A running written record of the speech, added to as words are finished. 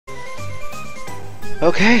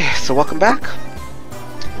Okay, so welcome back.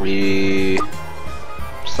 We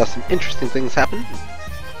saw some interesting things happen.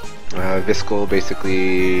 Viskel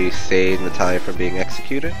basically saved Natalia from being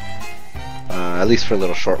executed, at least for a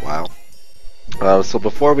little short while. So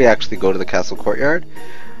before we actually go to the castle courtyard,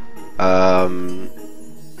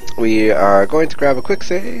 we are going to grab a quick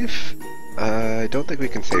save. I don't think we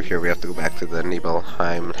can save here. We have to go back to the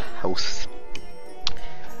Nibelheim house.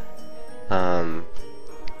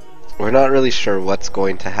 We're not really sure what's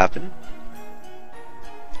going to happen.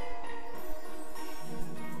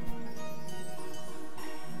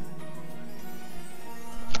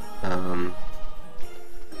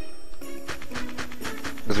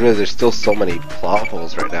 Because really there's still so many plot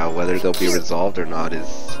holes right now. Whether they'll be resolved or not is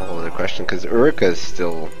a whole other question, because Ulrika is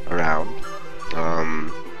still around.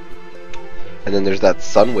 And then there's that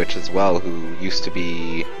Sun Witch as well, who used to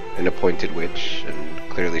be an appointed witch, and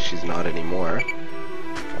clearly she's not anymore.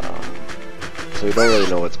 So we don't really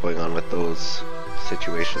know what's going on with those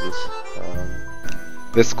situations.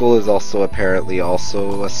 Viskel is also apparently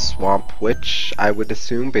also a swamp witch, I would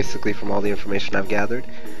assume, basically from all the information I've gathered.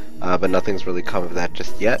 But nothing's really come of that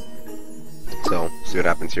just yet. So, see what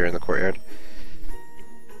happens here in the courtyard.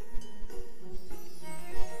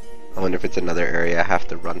 I wonder if it's another area I have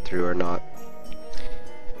to run through or not.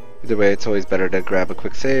 Either way, it's always better to grab a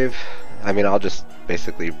quick save. I mean, I'll just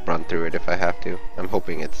basically run through it if I have to. I'm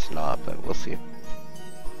hoping it's not, but we'll see.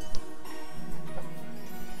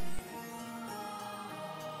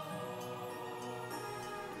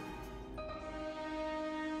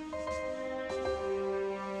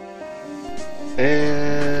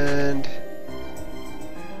 And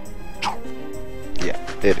yeah,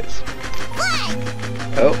 it is.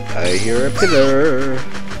 Oh, I hear a pillar.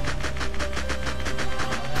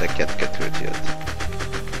 I can't get to it yet.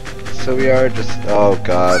 So we are just, oh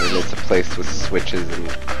god, and it's a place with switches and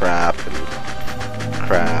crap and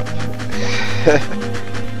crap.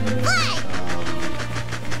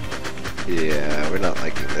 Yeah, we're not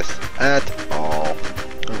liking this at all.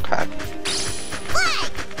 Okay.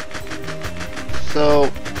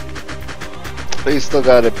 So, we still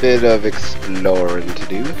got a bit of exploring to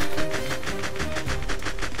do.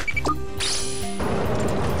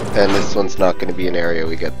 And this one's not going to be an area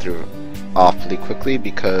we get through awfully quickly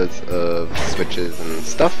because of switches and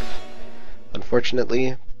stuff,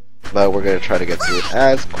 unfortunately. But we're going to try to get through it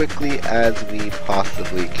as quickly as we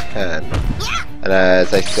possibly can. And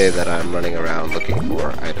as I say that, I'm running around looking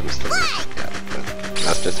for items to loot. Yeah, but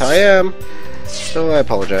that's just how I am. So I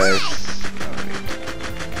apologize.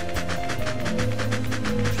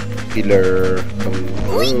 Healer, come,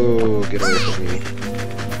 oh, get away from me.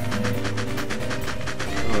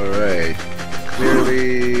 Alright,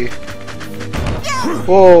 clearly...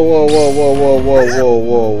 Whoa, whoa, whoa, whoa, whoa, whoa,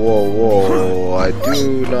 whoa, whoa, whoa, whoa, I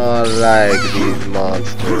do not like these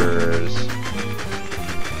monsters.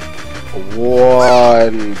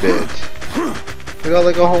 One bit. They got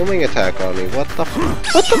like a homing attack on me, what the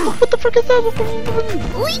what the frick is that?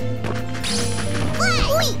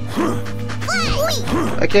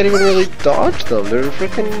 I can't even really dodge them, they're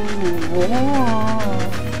freaking...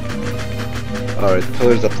 Alright, the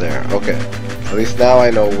pillar's up there, okay. At least now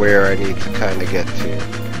I know where I need to kind of get to.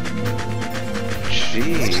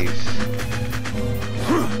 Jeez.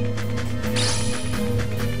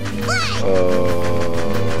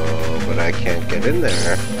 Oh, but I can't get in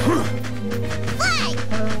there.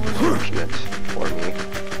 Unfortunate for me.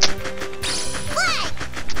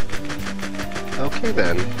 Okay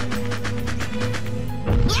then.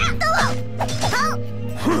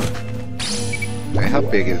 Wait, how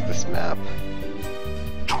big is this map?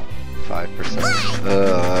 5%.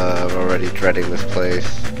 I'm already dreading this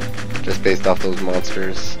place. Just based off those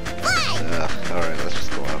monsters. Alright, let's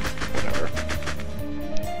just go up. Whatever.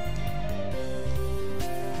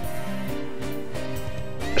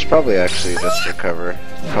 I should probably actually just recover.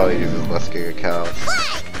 Probably use his Lusking accounts.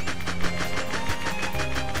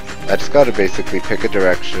 I just gotta basically pick a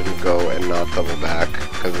direction, go, and not double back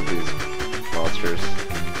because of these monsters.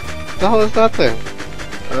 What the hell is that thing?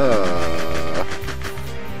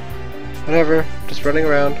 Whatever, just running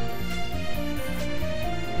around.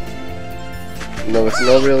 No, with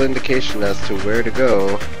no real indication as to where to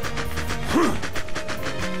go.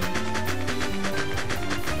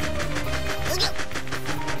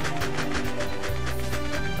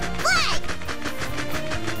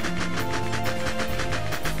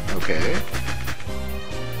 Okay.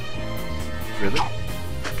 Really?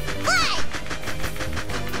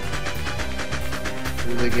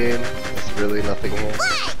 Really, game? There's really nothing here.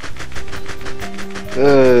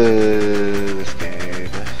 This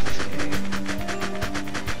game.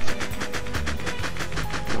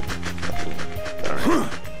 Nope, nothing. Alright.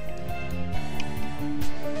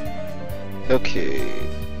 Okay,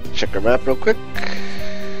 check our map real quick.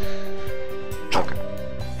 Okay.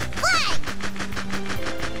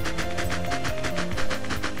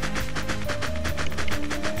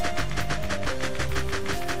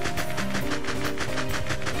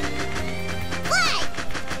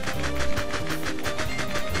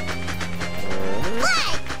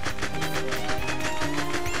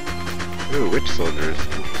 Ooh, witch soldiers.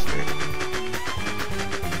 Interesting.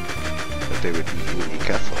 But they would be in the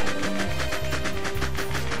castle.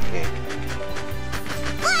 Okay.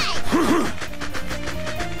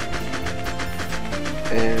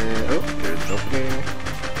 And oh, there's an opening.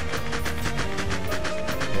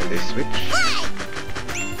 And they switch.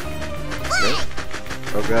 No.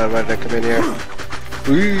 Oh god, why did I come in here?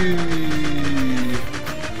 Whee!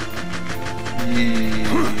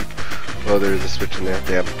 Oh, there's a switch in there.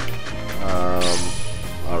 Damn.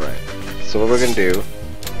 Alright. So what we're gonna do,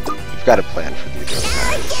 we've got a plan for these little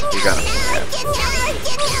guys. We got a plan.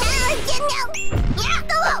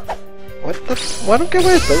 What the why don't get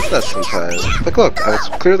why it does that sometimes? Like look, I was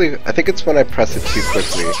clearly, I think it's when I press it too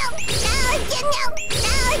quickly.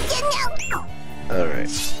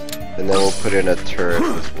 Alright. And then we'll put in a turret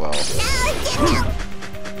as well.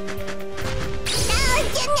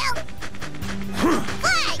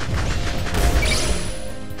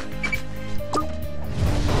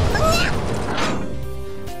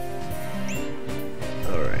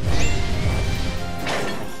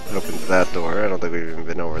 Opens that door. I don't think we've even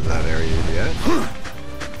been over that area yet.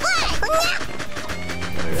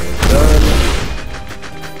 Area's done.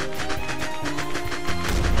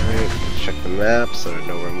 Alright, check the map so I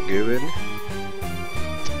know where I'm going.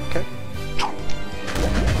 Okay.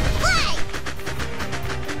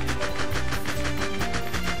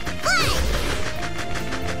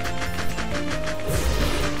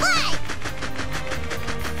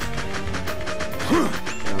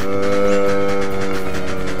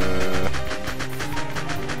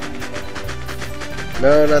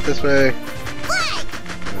 No, not this way. Right.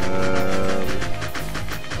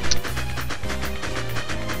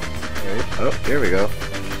 Oh, here we go.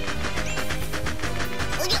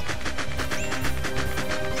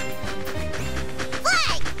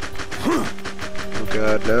 Oh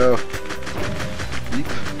god, no. Eep.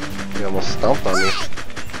 He almost stomped on me.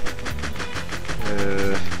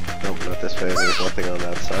 Nope, not this way. There's nothing on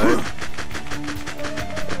that side.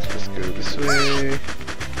 Let's just go this way.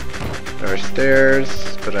 There are stairs,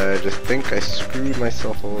 but I just think I screwed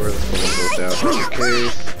myself over. This one will go down just in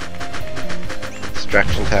case.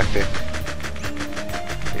 Distraction tactic.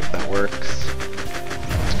 See if that works.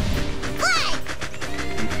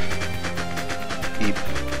 Eep.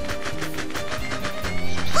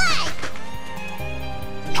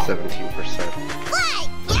 17%.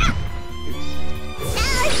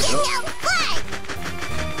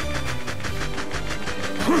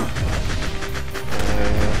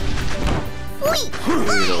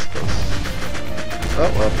 Oh,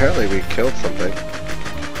 well, apparently we killed something.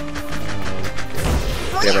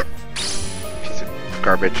 Damn it. Piece of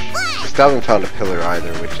garbage. We still haven't found a pillar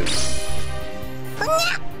either, which is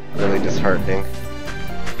really disheartening.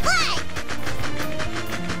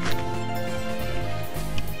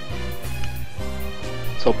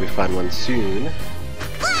 Let's hope we find one soon.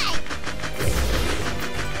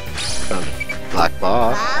 Found a black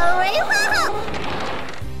boss.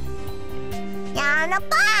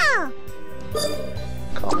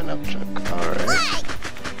 Common upchuck, alright.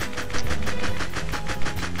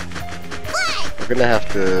 We're gonna have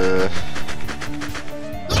to,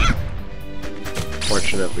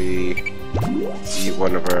 fortunately, eat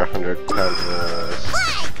one of our 100-pound rolls.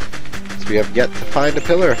 So we have yet to find a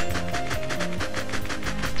pillar.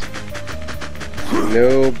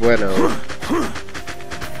 No bueno.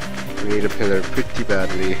 We need a pillar pretty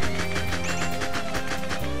badly.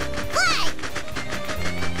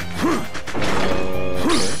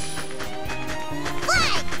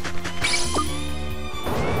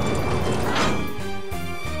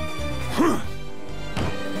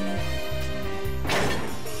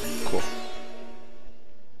 Cool.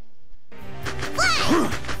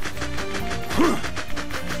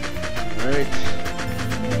 Alright.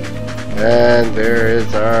 And there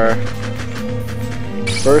is our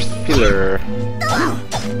first pillar.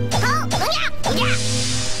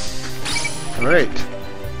 Alright.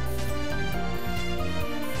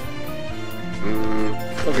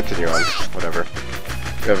 We'll continue on. Whatever.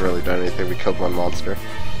 We haven't really done anything. We killed one monster.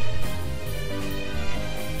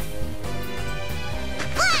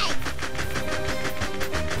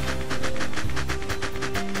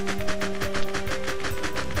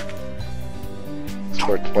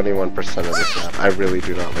 For 21% of this map. I really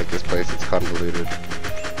do not like this place, it's convoluted.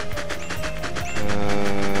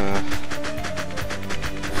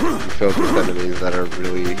 filled with enemies that are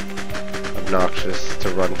really obnoxious to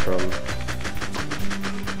run from.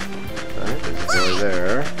 Alright, there's a door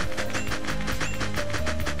there.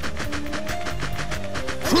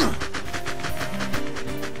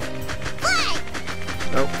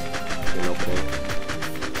 Oh, an opening.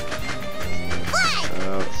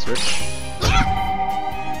 Switch.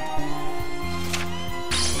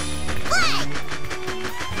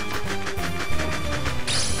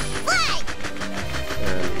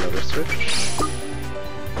 And another switch.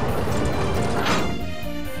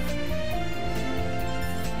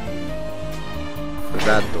 For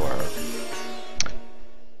that door.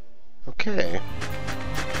 Okay.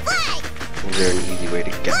 Is there an easy way to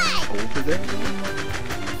get over there?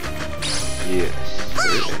 Yes,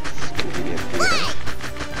 there is. Conveniently enough.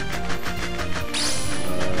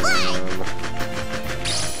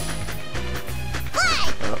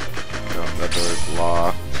 Oh, no, that door is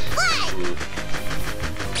locked.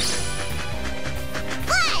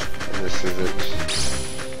 And this isn't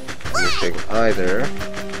anything either.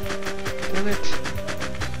 Damn it.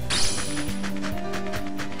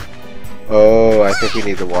 Oh, I think we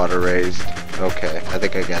need the water raised. Okay, I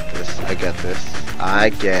think I get this. I get this. I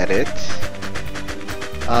get it.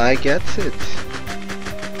 I get it.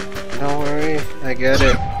 Don't worry, I get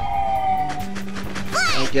it.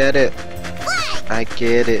 I get it. I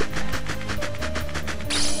get it.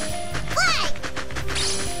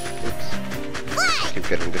 Oops. Keep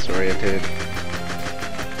getting disoriented.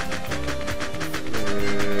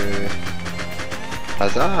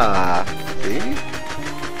 Huzzah! See?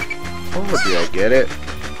 Told you I get it.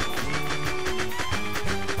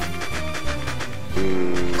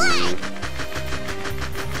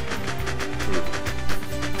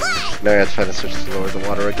 Now I have to find a switch to lower the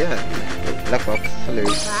water again. Oh, black box. Hello.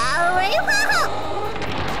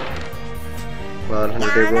 Come on,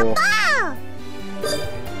 100-day roll.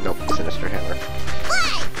 Nope, Sinister Hammer.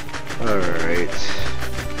 Alright.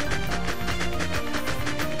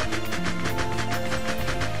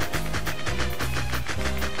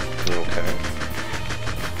 Okay.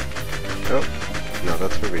 Oh, no,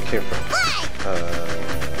 that's where we came from.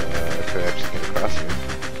 Can I just get across here?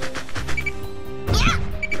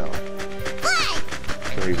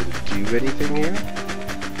 Can we even do anything here?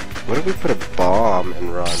 What if we put a bomb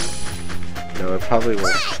and run? No, it probably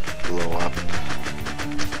won't blow up.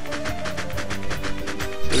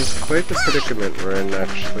 So this is quite the predicament we're in,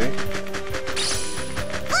 actually.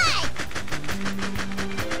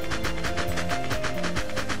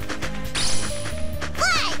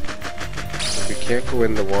 We can't go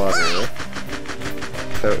in the water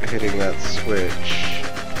without hitting that switch.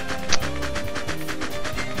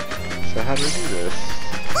 So how do we do this?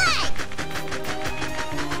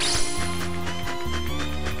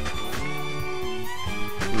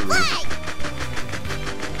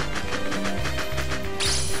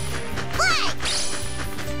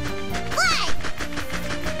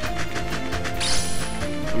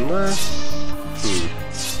 Unless...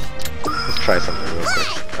 Let's try something real quick.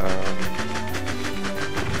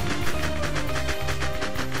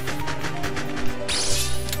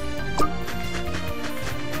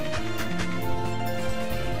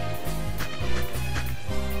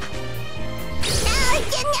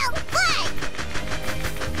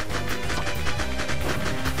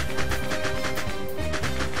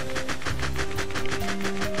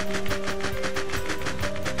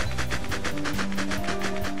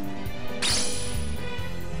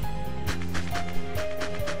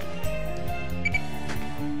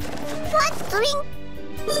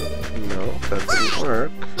 No, that didn't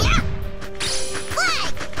work.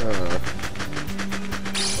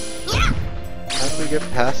 How do we get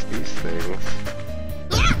past these things?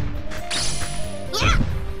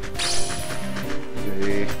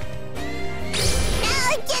 Okay.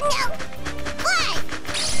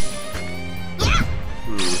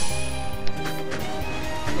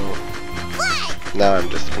 Oh. Now I'm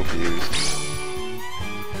just confused.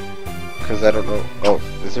 Because I don't know. Oh,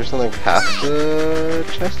 is there something past the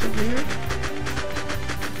chest over here?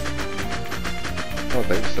 I don't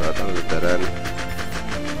think so. I thought it was a dead end.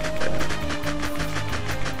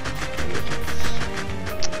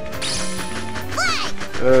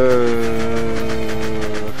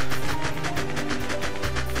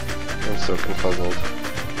 I'm so confuzzled.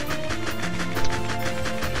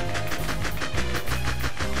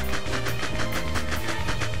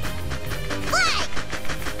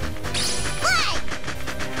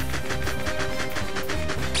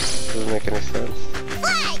 Doesn't make any sense.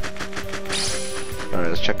 Alright,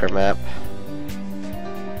 let's check our map.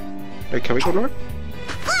 Wait, can we go north?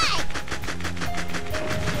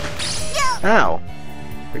 Ow!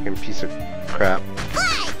 Freaking piece of crap.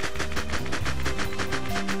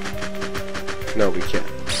 No, we can't.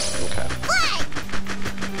 Okay.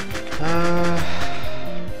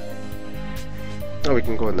 Oh, we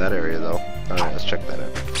can go in that area though. Alright, let's check that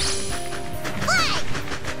out.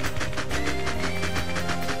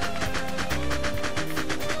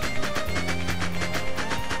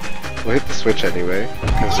 We'll hit the switch anyway,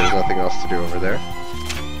 because there's nothing else to do over there.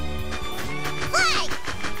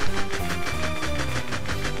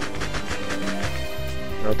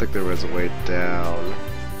 I don't think there was a way down.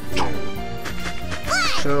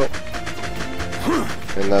 So,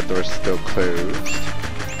 and that door's still closed.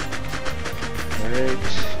 Alright.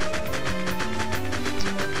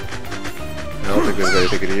 I don't think there's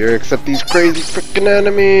anything in here except these crazy freaking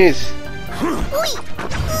enemies!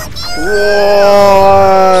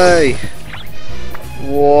 Why?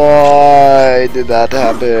 Why did that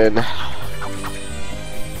happen?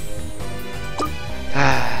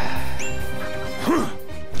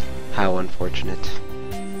 How unfortunate.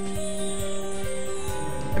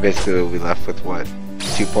 And basically we'll be left with what?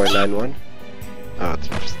 2.91? Oh, it's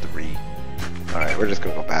just 3. Alright, we're just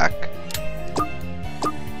gonna go back.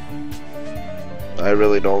 I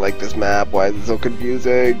really don't like this map. Why is it so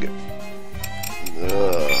confusing?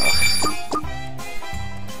 Ugh.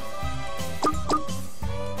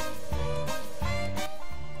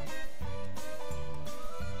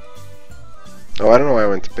 Oh, I don't know why I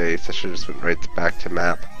went to base. I should have just went right back to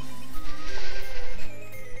map.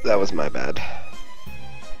 That was my bad.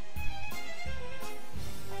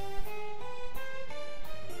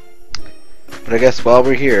 But I guess while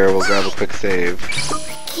we're here, we'll grab a quick save.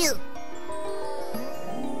 Cute.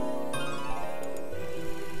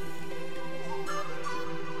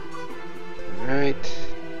 Alright.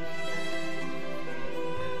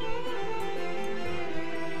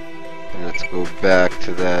 And let's go back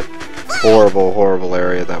to that horrible, horrible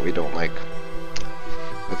area that we don't like.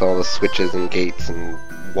 With all the switches and gates and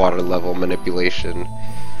water level manipulation.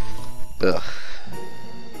 Ugh.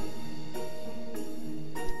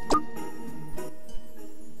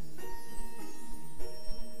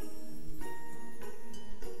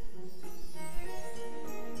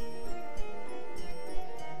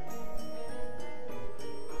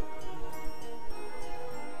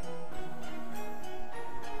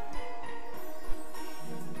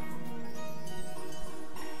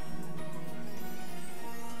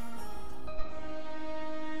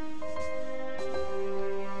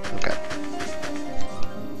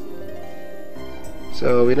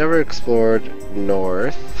 So we never explored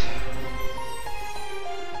north,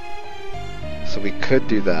 so we could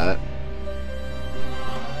do that.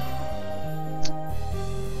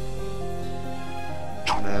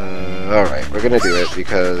 Alright, we're gonna do it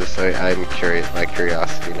because I'm curious, my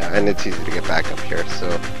curiosity now, and it's easy to get back up here,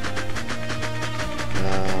 so...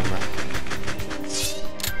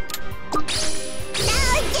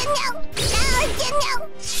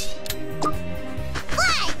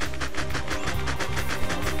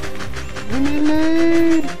 Leave me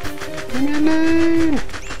alone! Leave me alone!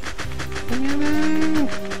 Leave me alone!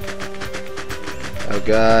 Oh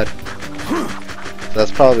god. So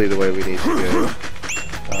that's probably the way we need to go.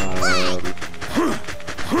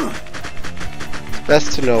 It's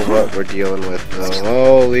best to know what we're dealing with though.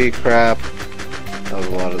 Holy crap. That was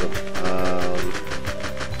a lot of them.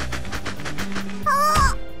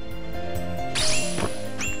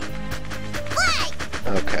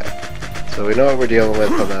 Okay. So we know what we're dealing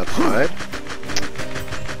with on that side.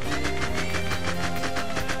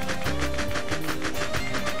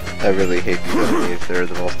 I really hate these enemies. They're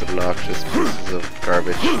the most obnoxious pieces of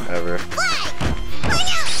garbage ever.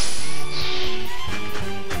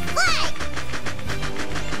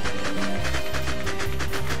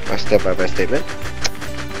 I stand by my statement.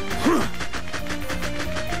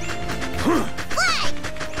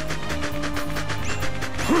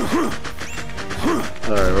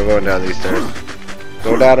 Alright, we're going down these stairs.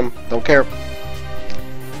 Go down them. Don't care.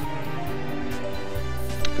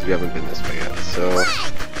 Because we haven't been this way yet, so...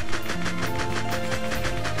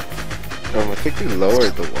 I think we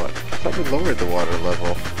lowered the water. I thought we lowered the water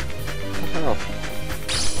level. What the hell?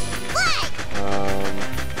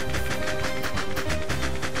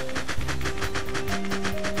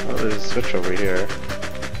 Oh, there's a switch over here.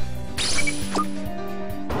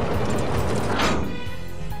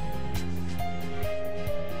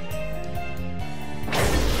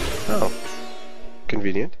 Oh.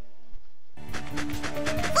 Convenient.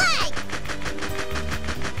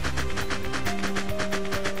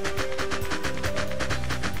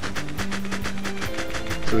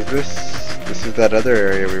 So is this is that other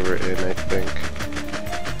area we were in, I think.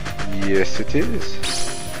 Yes, it is.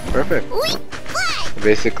 Perfect.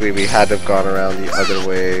 Basically, we had to have gone around the other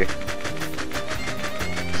way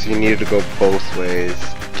So you needed to go both ways.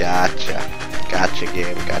 Gotcha. Gotcha,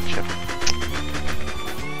 game. Gotcha.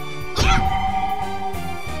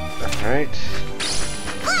 Alright.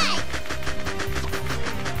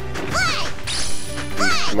 Be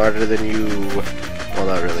smarter than you. Well,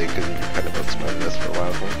 not really, because you kind of outsmarted us for a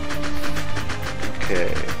while now.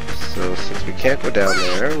 Okay, so since we can't go down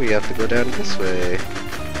there, we have to go down this way.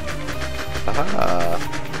 Aha!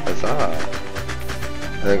 Huzzah!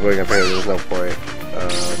 And then going up here, there's no point.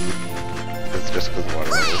 It's just because the water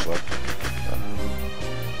level is low.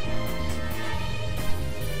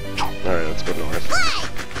 Alright, let's go north.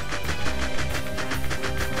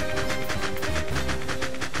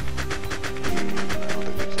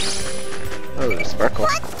 Oh, there's a sparkle.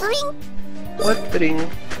 What ding?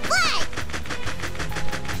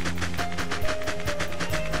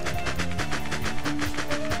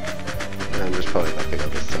 And there's probably nothing on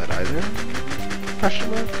this side either. Question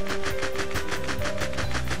mark?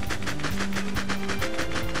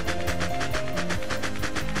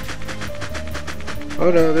 Oh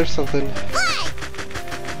no, there's something.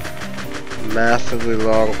 Massively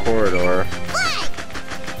long corridor.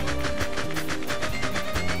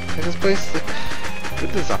 This place, like, who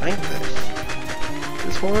designed this?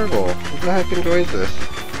 It's horrible. Who the heck enjoys this?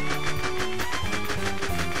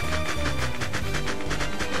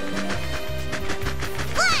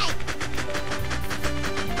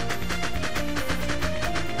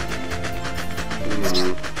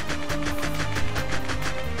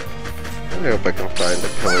 I hope I can find a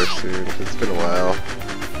pillar soon, because it's been a while.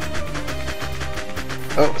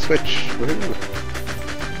 Oh, switch! Woohoo!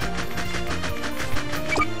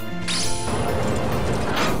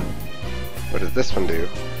 What does this one do?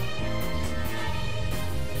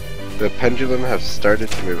 The pendulum has started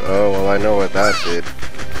to move. Oh, well, I know what that did.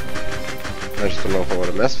 I just don't know if I want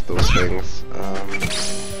to mess with those things.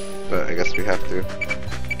 But I guess we have to.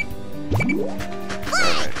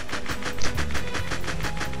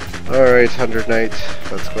 Alright, 100 Knight.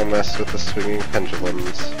 Let's go mess with the swinging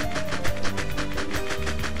pendulums.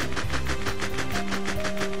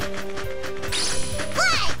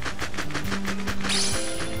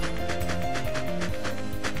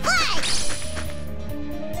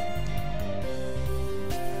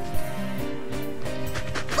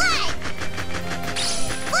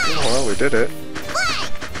 Well, we did it.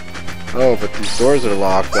 Oh, but these doors are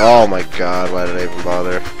locked. Oh my god, why did I even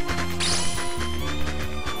bother?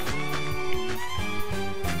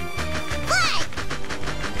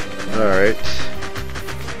 Alright.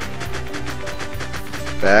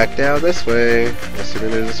 Back down this way.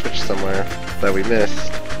 Assuming there's a switch somewhere that we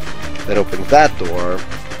missed. That opens that door.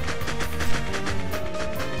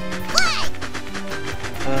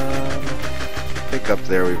 I think up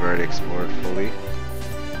there we've already explored fully.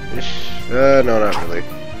 Ish. No, not really.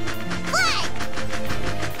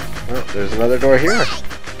 Oh, there's another door here.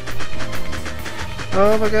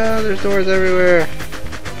 Oh my god, there's doors everywhere.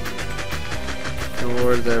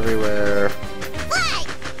 Doors everywhere.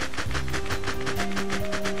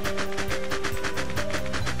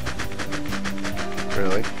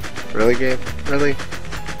 Really? Really, game? Really?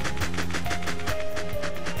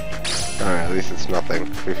 Alright, at least it's nothing.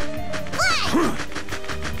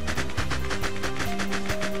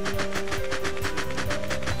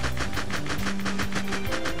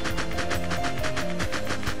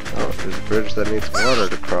 Oh, there's a bridge that needs water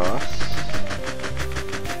to cross.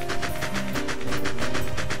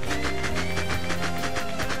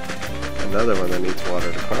 Another one that needs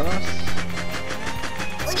water to cross.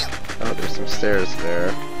 Oh, there's some stairs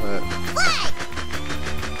there, but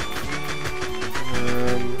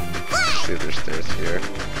let's see if there's stairs here.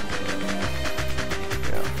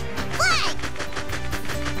 Yeah.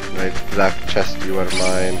 Nice black chest, you wouldn't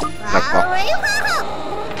mind. Black box.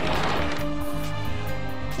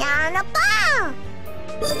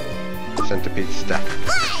 Centipede step.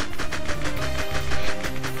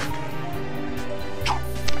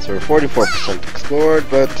 So we're 44% explored,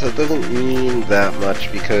 but it doesn't mean that much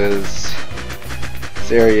because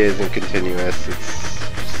this area isn't continuous. It's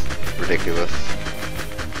just ridiculous.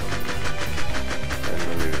 And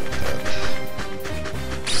we'll leave it at that.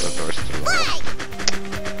 The door's still locked.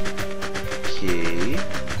 Okay.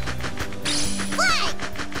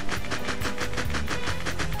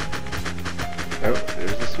 Oh,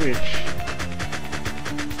 there's the switch.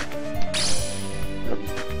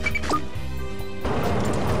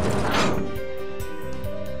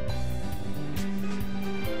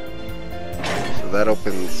 That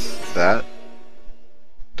opens that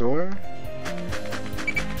door.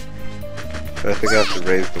 But I think I have to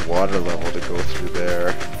raise the water level to go through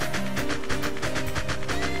there.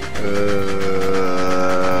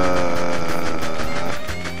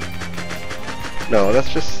 No,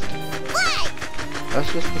 that's just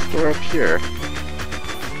the store up here.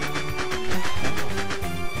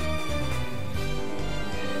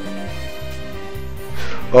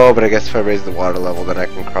 Oh, but I guess if I raise the water level, then I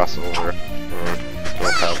can cross over.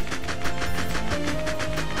 Still have.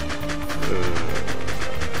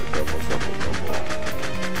 Double.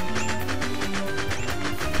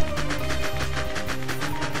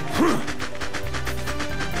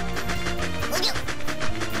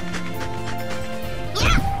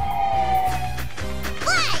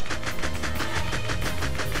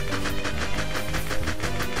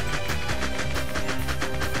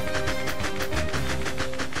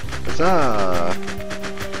 Huzzah!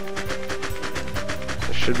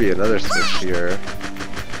 There should be another switch here.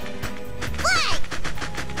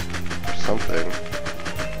 Or something.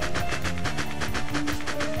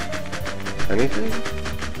 Anything?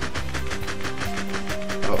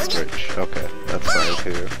 Oh, bridge. Okay, that's fine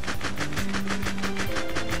too.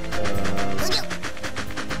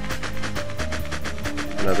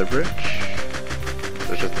 Another bridge.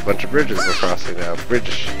 There's just a bunch of bridges we're crossing now.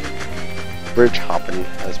 Bridge hopping,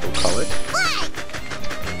 as we'll call it.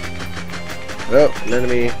 Oh, an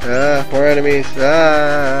enemy. Ah, more enemies.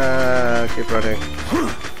 Ah, keep running.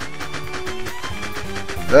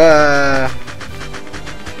 Ah.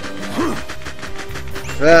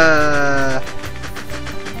 Ah.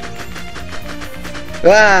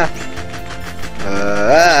 Ah.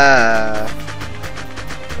 Ah.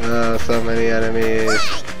 Oh, so many enemies.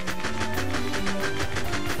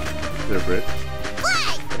 Is there a bridge?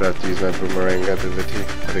 I have to use my boomerang ability.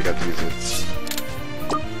 I think I have to use it.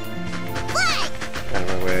 Out of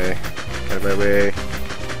my way. Out of my way.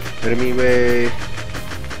 Enemy way.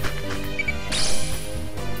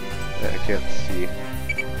 Yeah, I can't see.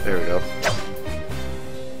 There we go.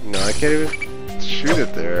 No, I can't even shoot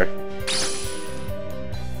it there.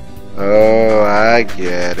 Oh, I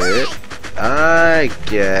get it. I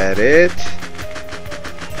get it.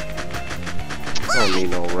 I don't need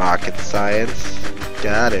no rocket science.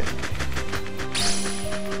 Got it.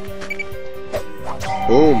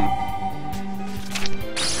 Boom.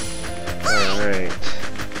 Alright.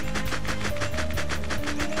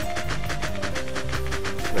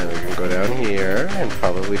 Now we can go down here and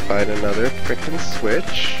probably find another frickin'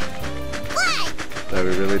 switch that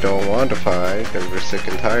we really don't want to find because we're sick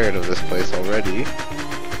and tired of this place already.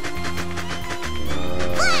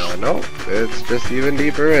 Nope, it's just even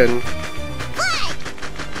deeper in.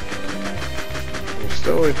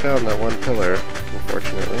 Still only found that one pillar,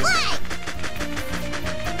 unfortunately.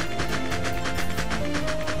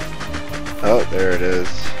 Oh, there it is.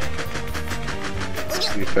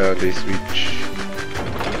 We found a switch.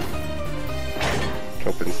 Which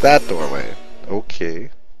opens that doorway. Okay.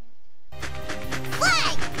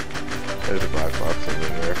 There's a black box over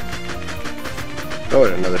there. Oh,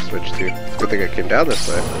 and another switch too. Good thing I came down this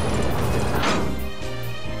way.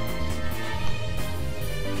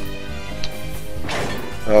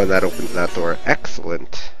 Oh, that opens that door.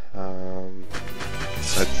 Excellent.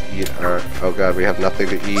 Let's eat our... Oh god, we have nothing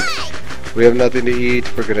to eat. We have nothing to eat.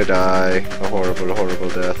 We're gonna die. A horrible, horrible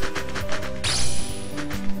death.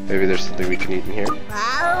 Maybe there's something we can eat in here.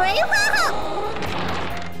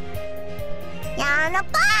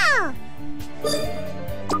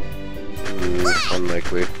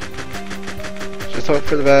 Unlikely. Just hope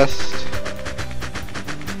for the best.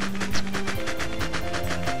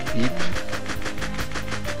 Eep.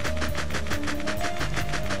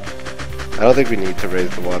 I don't think we need to raise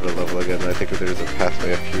the water level again. I think there's a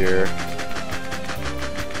pathway up here.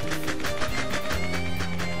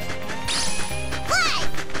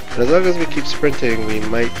 And as long as we keep sprinting, we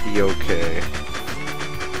might be okay.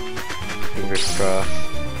 Fingers crossed.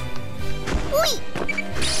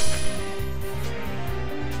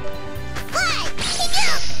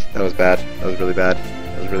 That was bad. That was really bad.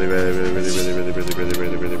 That was really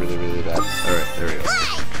bad. Alright, there we go.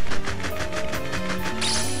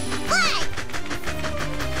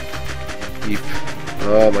 Eep.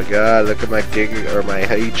 Oh my god, look at my gig or my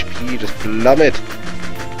HP just plummet.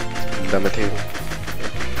 Plummeting.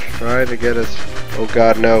 Trying to get us. Oh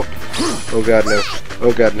god no. Oh god no.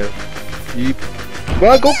 Oh god no. Eep.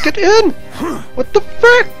 Well, go get in! What the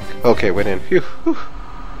frick? Okay, went in. Phew.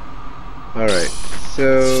 Alright,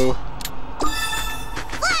 so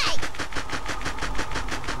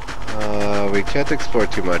we can't explore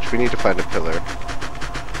too much. We need to find a pillar.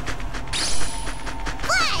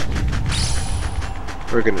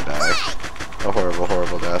 We're gonna die. A horrible,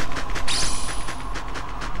 horrible death.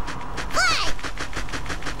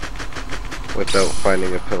 Without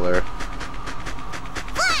finding a pillar.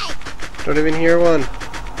 Don't even hear one.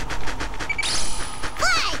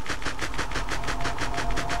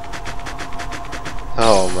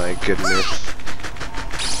 goodness.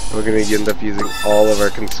 We're gonna end up using all of our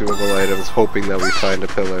consumable items, hoping that we find a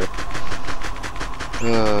pillar.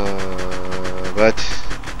 But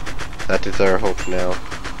that is our hope now.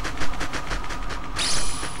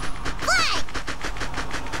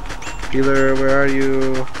 Pillar, where are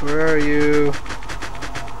you? Where are you?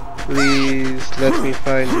 Please, let me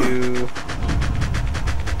find you.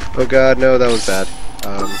 Oh god, no, that was bad.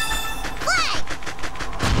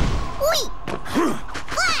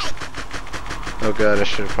 Oh god, I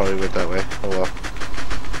should have probably went that way. Oh well.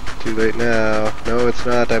 Too late now. No, it's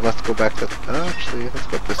not. I must go back this. Oh, actually, let's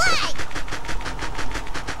go this way.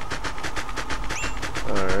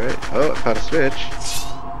 Alright. Oh, I found a switch.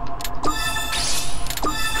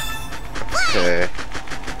 Okay.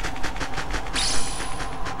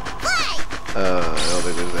 I don't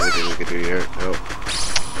think there's anything we can do here. Nope.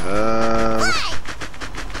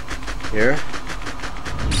 Here?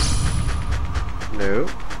 No.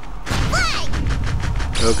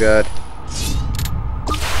 Oh god.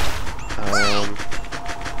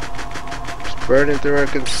 Just burning through our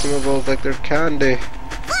consumables like they're candy.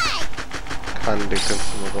 Candy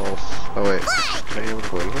consumables. Oh wait, can I even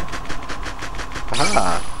go in here?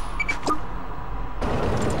 Aha!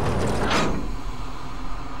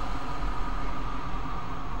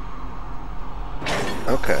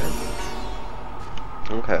 Okay.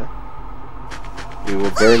 Okay. We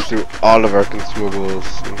will burn through all of our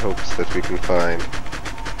consumables in hopes that we can find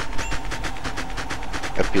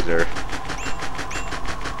a pillar.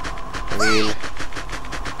 I mean...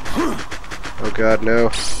 Oh god,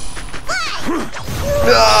 no.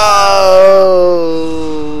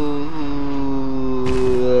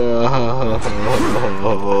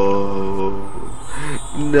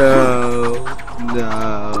 No! No!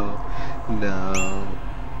 No!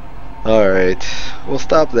 Alright, we'll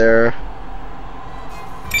stop there.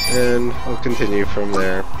 And we'll continue from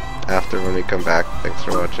there after when we come back. Thanks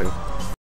for watching.